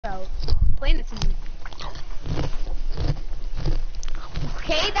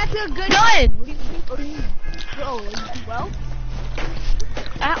Okay, that's a good gun. What do you mean? Bro, are you doing well?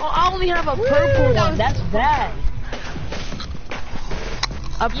 I only have a purple one. That's bad.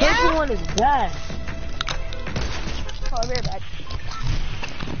 A purple one is bad. Oh, very bad.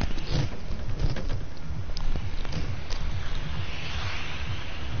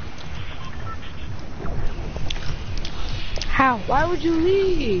 How? Why would you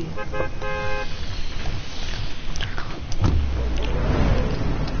leave?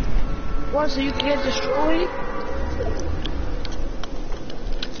 What, so you can get destroyed?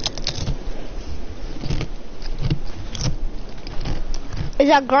 Is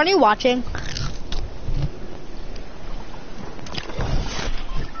that Granny watching?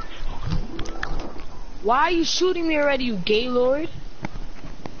 Why are you shooting me already, you gay lord?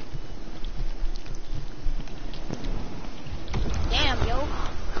 Damn, yo.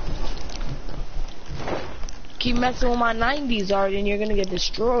 Keep messing with my 90s already and you're gonna get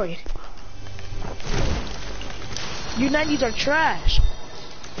destroyed. Your 90s are trash.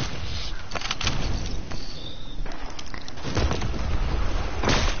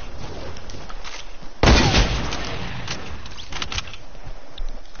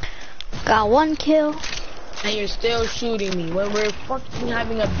 Got 1 kill. And you're still shooting me when we're fucking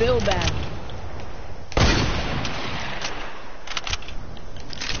having a build battle.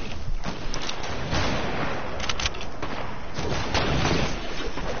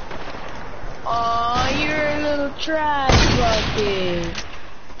 Aw, you're a little trash bucket.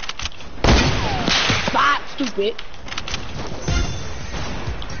 Stop, stupid.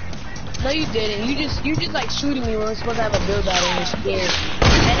 No, you didn't. You just like shooting me when we're supposed to have a build battle and you're scared.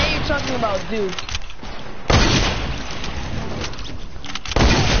 And then you're talking about Duke.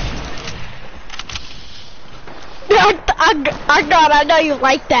 I know you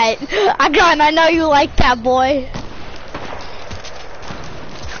like that. I know you like that, boy.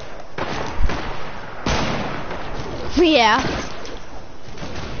 Yeah.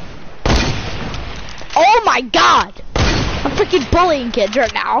 Oh my god! I'm freaking bullying kids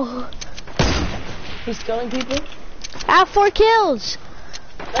right now. He's killing people? I have 4 kills.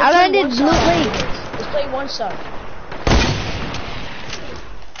 I landed Blue Lake. Let's play one shot.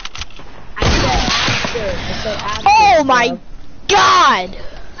 I said after. Oh my god!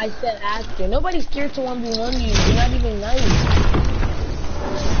 I said after. Nobody's scared to 1v1 you. You're not even nice.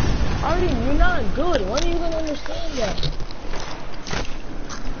 Already, you're not good. When are you gonna understand that?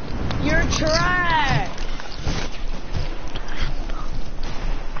 You're trash.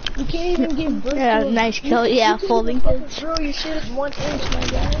 You can't even give birth Yeah, to a, nice kill. Yeah, folding kids. Throw your shit at 1 inch, my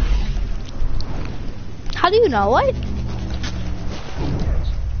guy. How do you know what?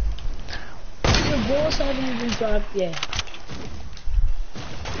 Your balls haven't even dropped yet.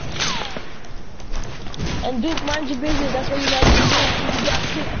 And Duke, mind your business. That's what you like to do. You got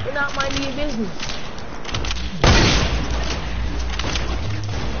shit. You're not minding your business.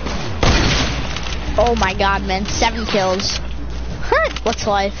 Oh my god, man. 7 kills. What's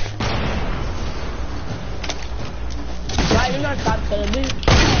life? Why you're not top killing me?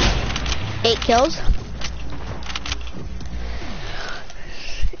 8 kills?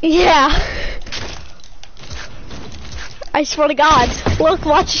 Yeah. I swear to God. Look,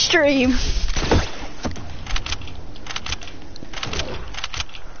 watch the stream.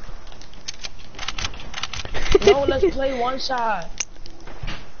 No, let's play one shot.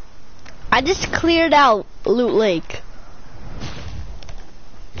 I just cleared out Loot Lake.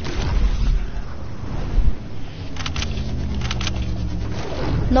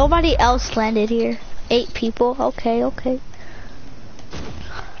 Nobody else landed here. 8 people. Okay, okay.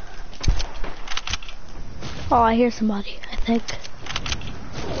 Oh, I hear somebody, I think.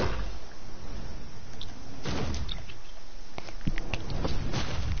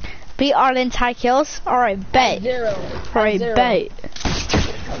 Beat Arden's high kills? Alright, bet. 0. Alright, bet.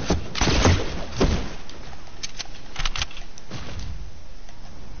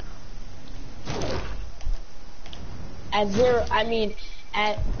 At 0, I mean,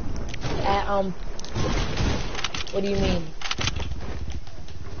 at, what do you mean?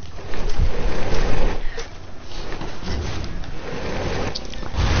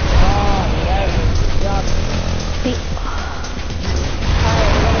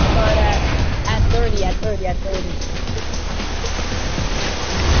 At 30.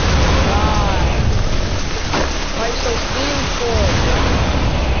 God. Why are you so painful?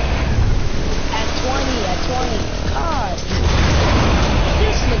 At 20. God.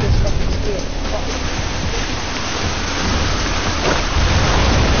 This nigga's fucking scared.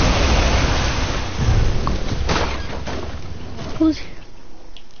 Who's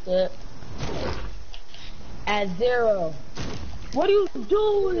Yeah. At 0. What are you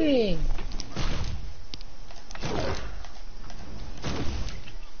doing?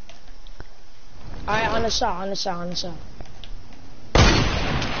 Alright, on the shot.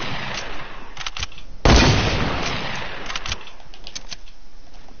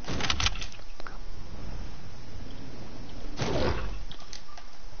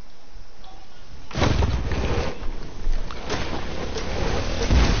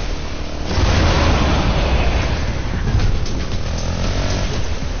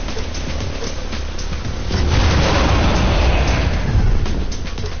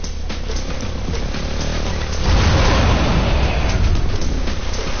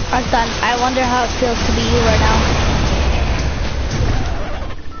 Arthur, I wonder how it feels to be you right now.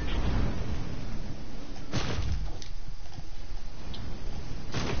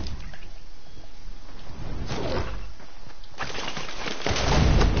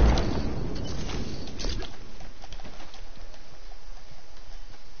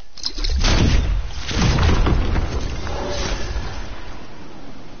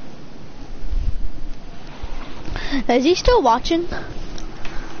 Is he still watching?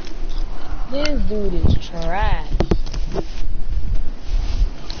 This dude is trash.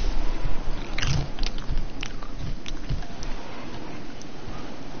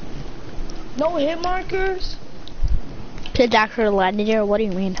 No hit markers? Kids actually landed here, what do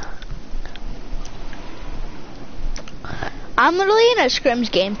you mean? I'm literally in a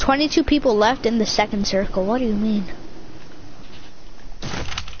scrims game, 22 people left in the second circle, what do you mean?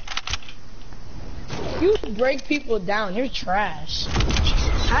 You break people down, you're trash.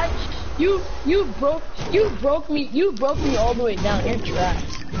 You broke me all the way down, you're trash.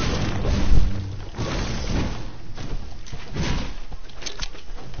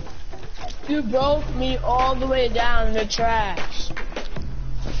 You broke me all the way down, you're trash.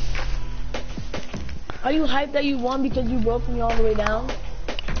 Are you hyped that you won because you broke me all the way down?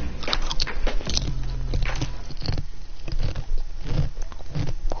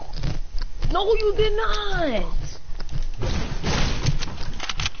 No, you did not.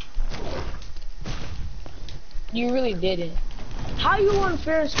 You really didn't. How you won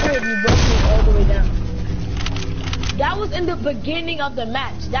fair and square if you broke me all the way down? That was in the beginning of the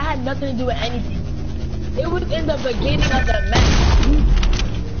match. That had nothing to do with anything. It was in the beginning of the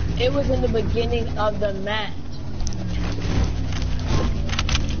match. It was in the beginning of the match.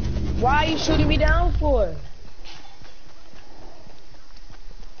 Why are you shooting me down for?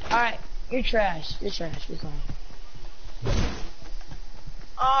 Alright, you're trash. You're trash. You're fine.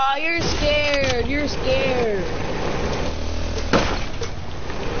 Aw, you're scared. You're scared.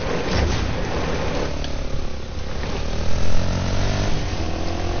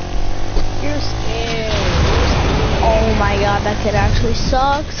 You're scared. Oh my god, that kid actually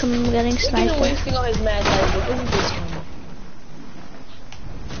sucks. I'm getting sniped. He's wasting all his mad life. Isn't this fun?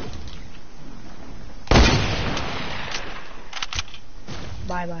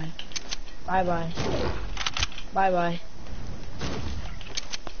 Bye bye. Bye bye. Bye bye.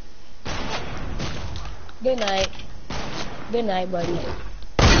 Good night. Good night, buddy. Good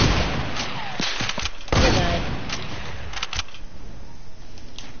night.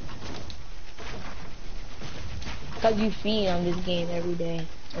 Cause you feed on this game every day,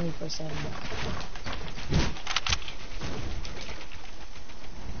 24/7.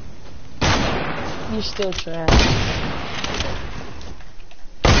 You're still trash.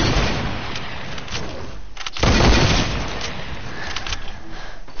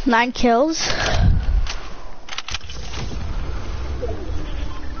 Nine kills.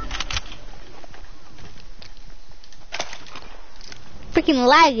 Freaking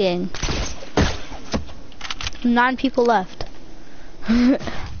lagging. 9 people left. Don't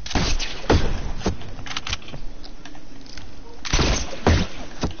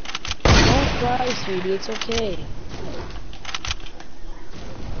cry, sweetie. It's okay.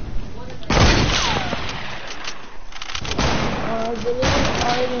 The little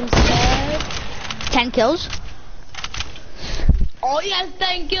items sad. 10 kills. Oh yes,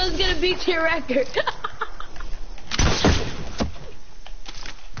 10 kills gonna beat your record.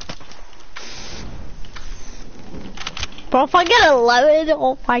 Bro, if I get 11,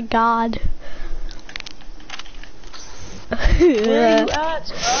 oh my god. Where are you at,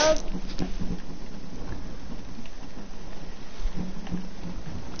 scrub?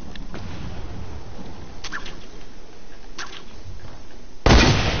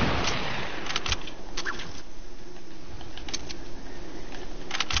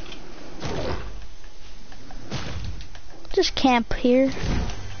 Just camp here.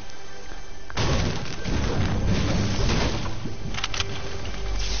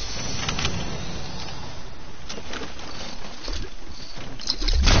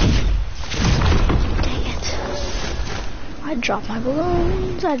 drop my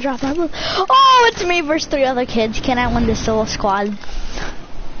balloons. I drop my balloons. Oh, it's me versus 3 other kids. Can I win this solo squad?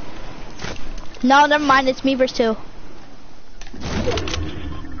 No, never mind. It's me versus 2.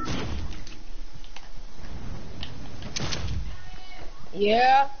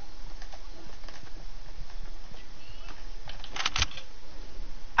 Yeah.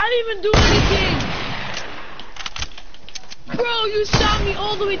 I didn't even do anything. Bro, you shot me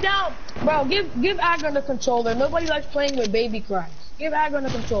all the way down. Bro, give Agron the controller. Nobody likes playing with baby cries. Give Agron the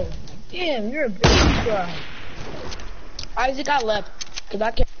controller. Damn, you're a baby cry. Isaac, I left. Cause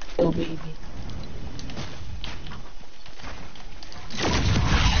I can't kill baby.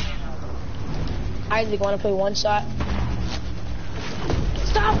 Isaac, wanna play one shot?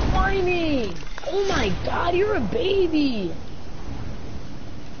 Stop whining! Oh my god, you're a baby!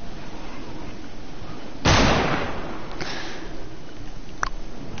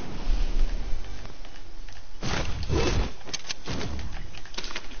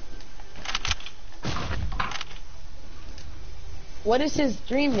 What is his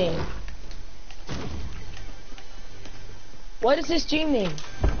stream name? What is his stream name?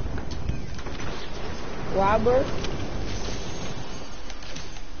 Robert?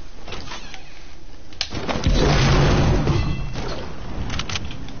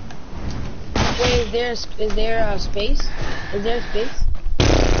 Wait, is there a space? Is there a space?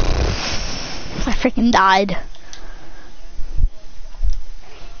 I freaking died.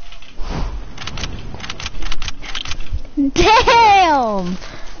 Damn!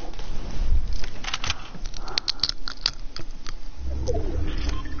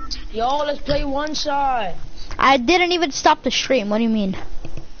 Yo, let's play one shot. I didn't even stop the stream. What do you mean?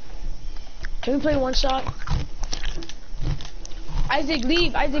 Can we play one shot? Isaac,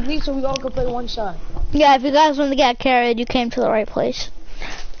 leave so we all can play one shot. Yeah, if you guys want to get carried, you came to the right place.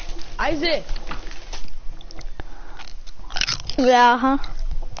 Isaac! Yeah, huh?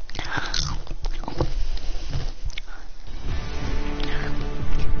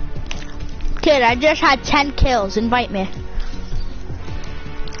 Kid, I just had 10 kills. Invite me.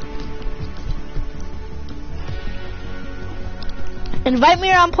 Invite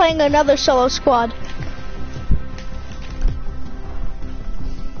me or I'm playing another solo squad.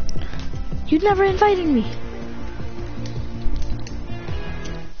 You never invited me.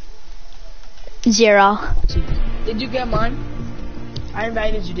 0. Did you get mine? I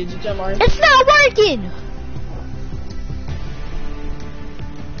invited you. Did you get mine? It's not working.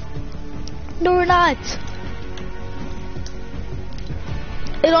 No, we're not.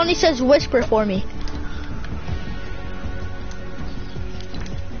 It only says whisper for me.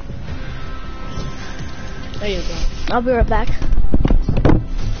 There you go. I'll be right back.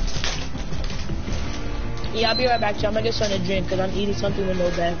 Yeah, I'll be right back. I'm gonna get something to drink because I'm eating something with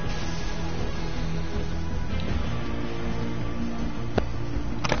no bag.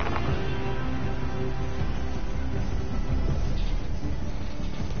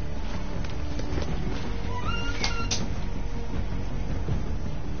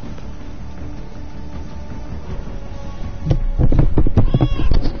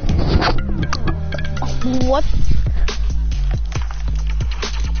 What?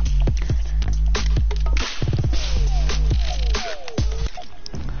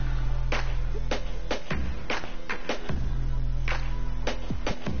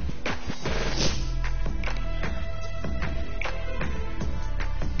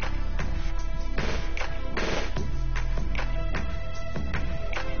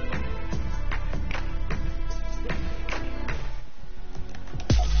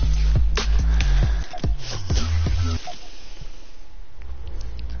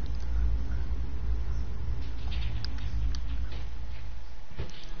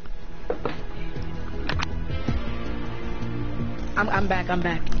 I'm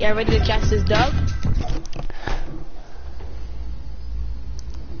back. Yeah, ready to catch this dog?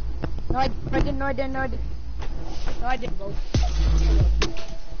 No, I didn't go.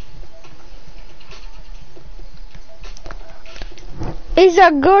 Is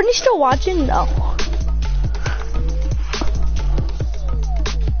Gordon still watching? No.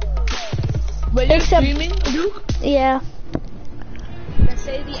 But you're streaming, Luke? Yeah. Let's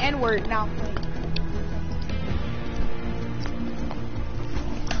say the N-word now.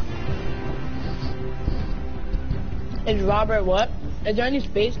 Is Robert what? Is there any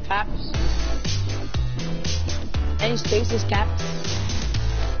space caps? Any spaces capped?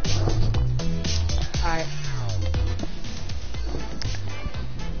 Alright.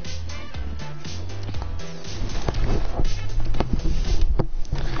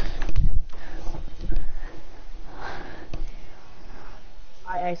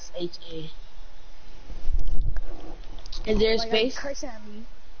 ISHA. Is there a Like, space? cursing at me.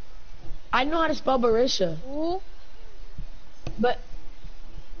 I know how to spell Barisha, Ooh. but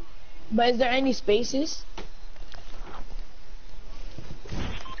is there any spaces?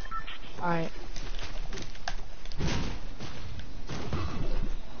 All right.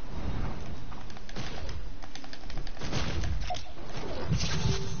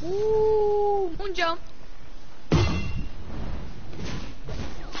 Ooh. Moon jump.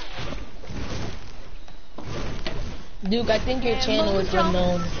 Duke, I think your And channel is moon jump.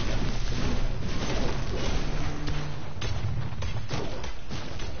 unknown.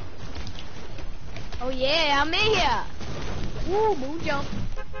 Oh yeah, I'm in here. Ooh, moon jump.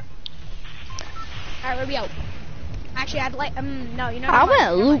 Alright, where we out? Actually, I'd like, no, you know I what? went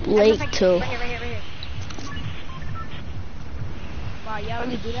at Loop Lake too. Right here. Wow, y'all let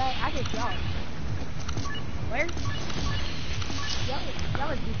me do that? I could jump. Where? Y'all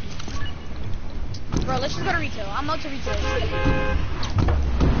are goofy. Bro, let's just go to retail. I'm out to retail.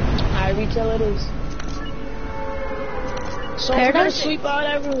 Alright, retail it is. So we're gonna Paradise? sweep out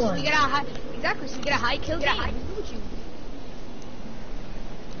everyone. You get a high, exactly, so you get a high kill game. Look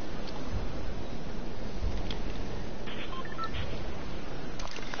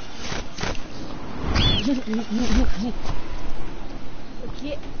at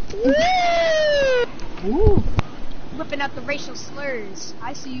you. Ooh. Whipping out the racial slurs.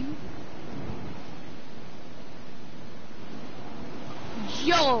 I see you.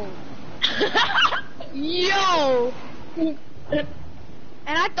 Yo. Yo. And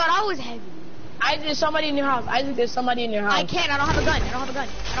I thought I was heavy. Isaac, there's somebody in your house. Isaac, there's somebody in your house. I can't. I don't have a gun.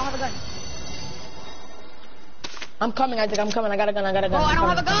 I'm coming, Isaac. I'm coming. I got a gun. Bro, I don't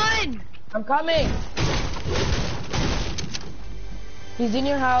have a gun. I'm coming. He's in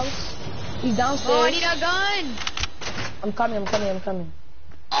your house. He's downstairs. Bro, I need a gun. I'm coming.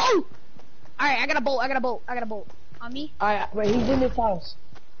 Oh. All right, I got a bolt. On me. Alright, wait, he's in this house.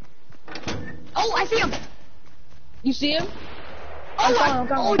 Oh, I see him. You see him? Oh, I'm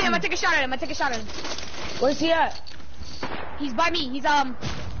coming. oh damn! I take a shot at him. Where's he at? He's by me. He's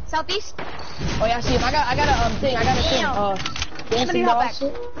southeast. Oh yeah, I see him. I got a thing. Damn. Dancing need help doll back.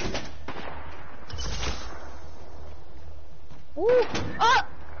 shit. Ooh. Oh.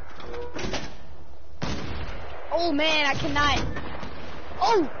 Oh man, I cannot.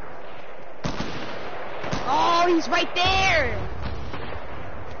 Oh. Oh, he's right there.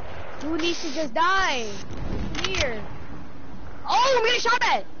 Who needs to just die? Here. Oh, I'm getting shot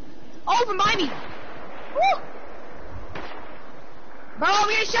at. Oh, from behind me. Woo. Bro, I'm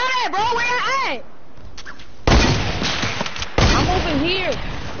getting shot at, bro. Where you at? I'm over here.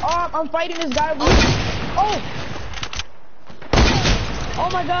 Oh, I'm fighting this guy. Oh. Oh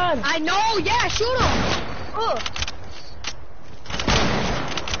my god. I know. Yeah, shoot him. Ugh.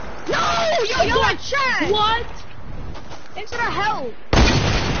 No, yo, got shot. What? Thanks for the help.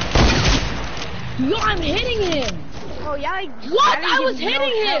 Yo, I'm hitting him. Oh yeah. What? I was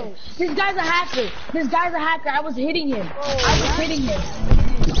hitting him. This guy's a hacker. I was hitting him.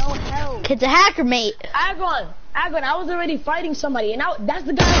 No help. Kid's a hacker, mate. Agon, I was already fighting somebody, and that's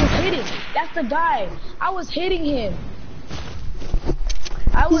the guy I was hitting. That's the guy. I was hitting him.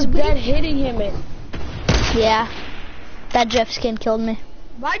 I was dead hitting him. Yeah. That Jeff skin killed me.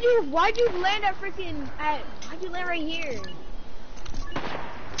 Why'd you land why'd you land right here?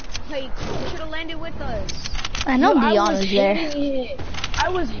 Like, you should have landed with us. I know Yo, Dion was there. I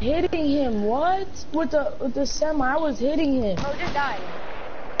was hitting him. What? With the semi, I was hitting him. Bro, just die.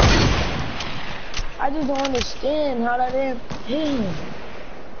 I just don't understand how that didn't hit him.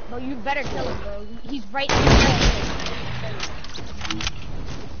 Bro, you better kill him, bro. He's right there.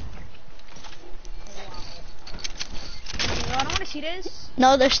 Bro, I don't want to see this.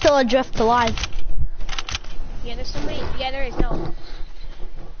 No, there's still a drift alive. Yeah, there's somebody. Yeah, there is. No,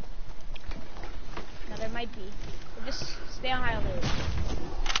 there might be. So just stay on high alert.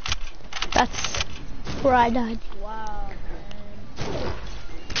 That's where I died. Wow, man.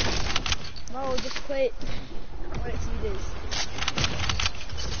 Bro, just quit. I want to see this.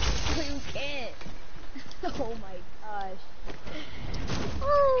 Oh, you can't. Oh my gosh.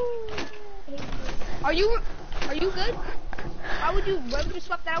 Are you good? Why would you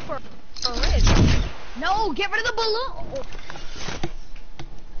swap that out for a red? No, get rid of the balloon.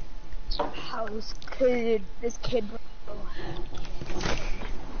 How's could this kid, bro?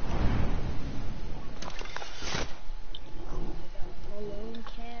 Balloon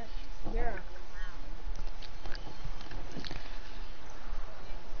camp. You're a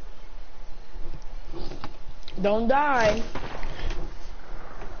clown. Don't die.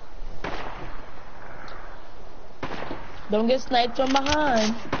 Don't get sniped from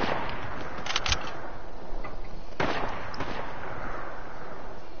behind.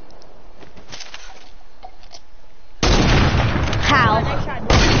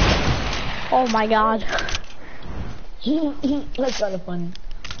 Oh my god. That's kind of funny.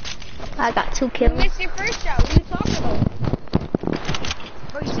 I got 2 You kills. missed your first shot. What are you talking about?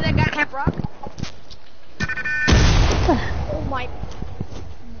 Bro, you see that guy at Cap Rock? Oh my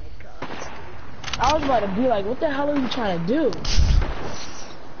god. I was about to be like, what the hell are you trying to do?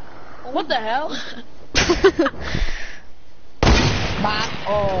 What the hell?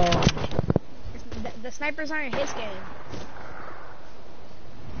 Oh. The snipers aren't his game.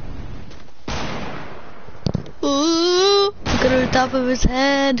 Ooh, look at the top of his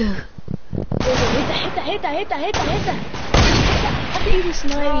head. Hit that. That's an easy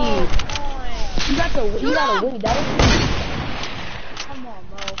snipe. You got to win. That was Come on,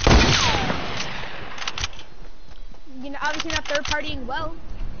 bro. You know, obviously not third partying well.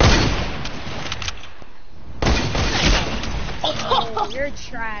 Oh, you're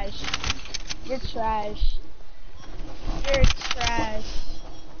trash. You're trash. You're trash.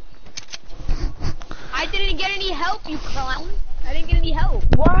 I didn't get any help, you clown. I didn't get any help.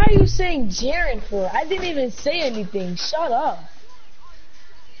 Why are you saying Jaren for? I didn't even say anything. Shut up.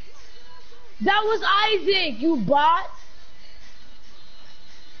 That was Isaac, you bot.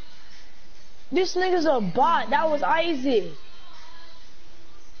 This nigga's a bot. That was Isaac.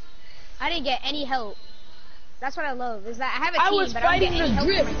 I didn't get any help. That's what I love. Is that I have a team, I was but I don't fighting get any the help.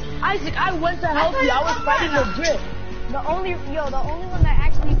 drift. Isaac, I went to help you. I was fighting the drift. The only one that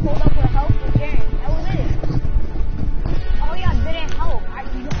actually pulled up for help was Jaren. That was it. Oh yeah, didn't help.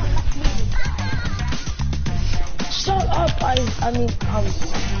 You don't left me to die. Shut up, Arden.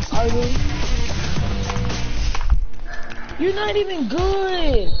 You're not even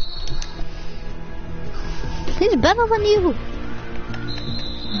good. He's better than you.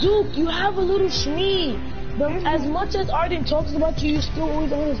 Duke, you have a little shmee. But as much as Arden talks about you, you're still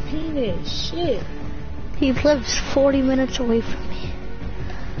always on his penis. Shit. He lives 40 minutes away from me.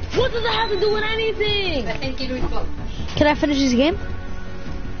 What does that have to do with anything? Can I finish this game?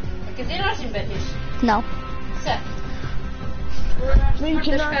 No. No, you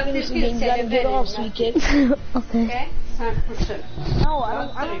cannot finish the game. You gotta get off, sweet kid. Okay. No,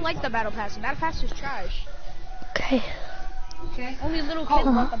 I don't like the battle pass. The battle pass is trash. Okay. Only little kids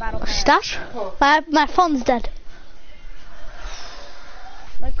want the battle pass. Stash? My phone's dead.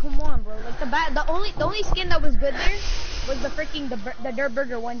 Like, come on, bro. Like the only skin that was good there was the freaking the Dirt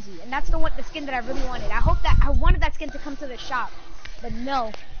Burger onesie, and that's the skin that I really wanted. I wanted that skin to come to the shop, but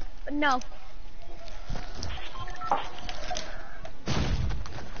no.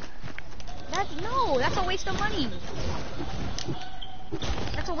 That's a waste of money.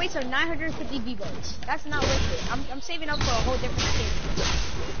 That's a waste of 950 V-Bucks. That's not worth it. I'm saving up for a whole different skin.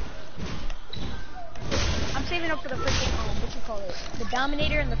 I'm saving up for the freaking, what you call it? The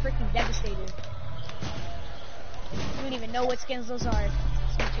Dominator and the freaking Devastator. You don't even know what skins those are.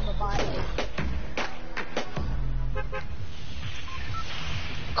 Switching my body. Come on.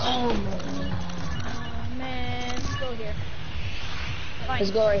 Oh, man. Let's go here. Fine.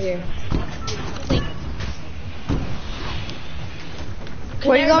 Let's go right here. Wait.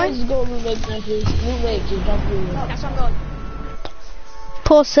 Where are you going? Let's go Loot Lake then, please. Loot Lake, just jump through. That's where I'm going.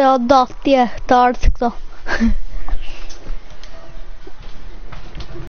 På sig och dott, det är